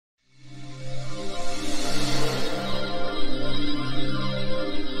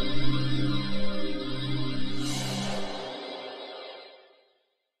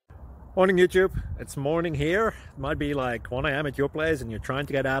Morning YouTube, it's morning here. It might be like 1 a.m. at your place and you're trying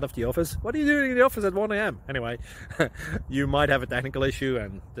to get out of the office. What are you doing in the office at 1 a.m? Anyway, you might have a technical issue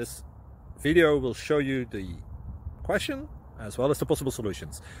and this video will show you the question as well as the possible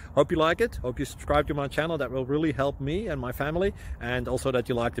solutions. Hope you like it, hope you subscribe to my channel. That will really help me and my family, and also that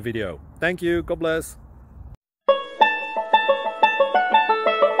you like the video. Thank you, God bless.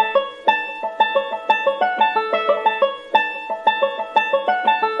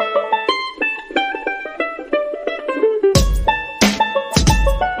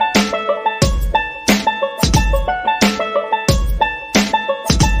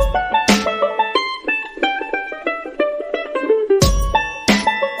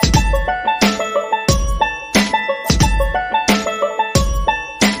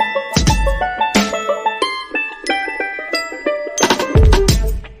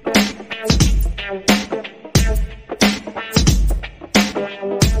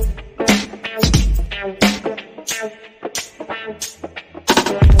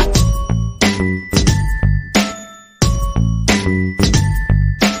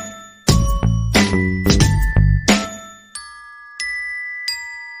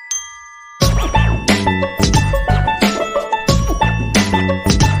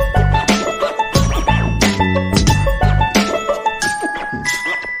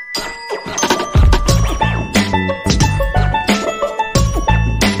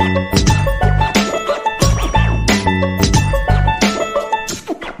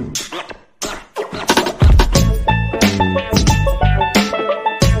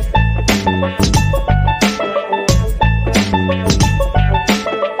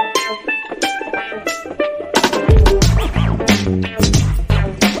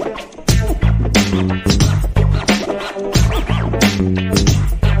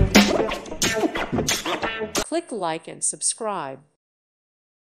 Click like and subscribe.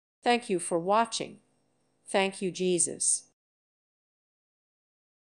 Thank you for watching. Thank you, Jesus.